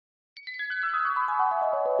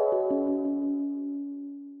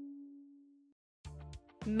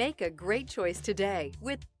Make a great choice today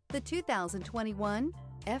with the 2021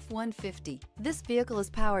 F-150. This vehicle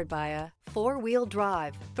is powered by a four-wheel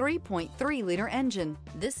drive, 3.3-liter engine.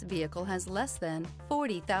 This vehicle has less than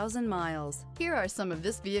 40,000 miles. Here are some of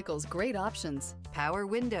this vehicle's great options: power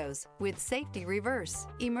windows with safety reverse,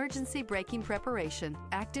 emergency braking preparation,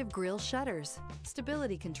 active grille shutters,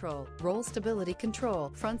 stability control, roll stability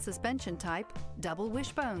control, front suspension type, double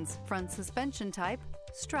wishbones, front suspension type,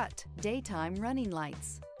 strut, daytime running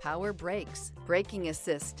lights, power brakes, braking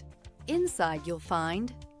assist. Inside you'll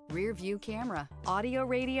find rear view camera, audio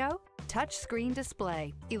radio, touch screen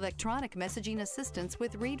display, electronic messaging assistance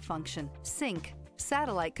with read function, sync,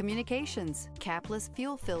 satellite communications, capless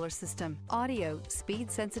fuel filler system, audio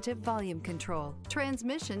speed sensitive volume control,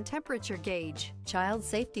 transmission temperature gauge, child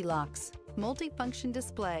safety locks, multifunction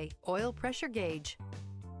display, oil pressure gauge.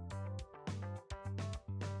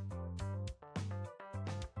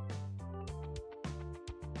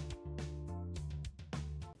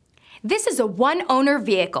 This is a one-owner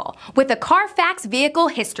vehicle with a Carfax Vehicle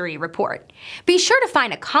History Report. Be sure to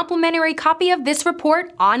find a complimentary copy of this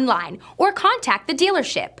report online or contact the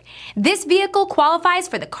dealership. This vehicle qualifies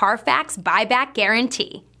for the Carfax Buyback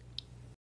Guarantee.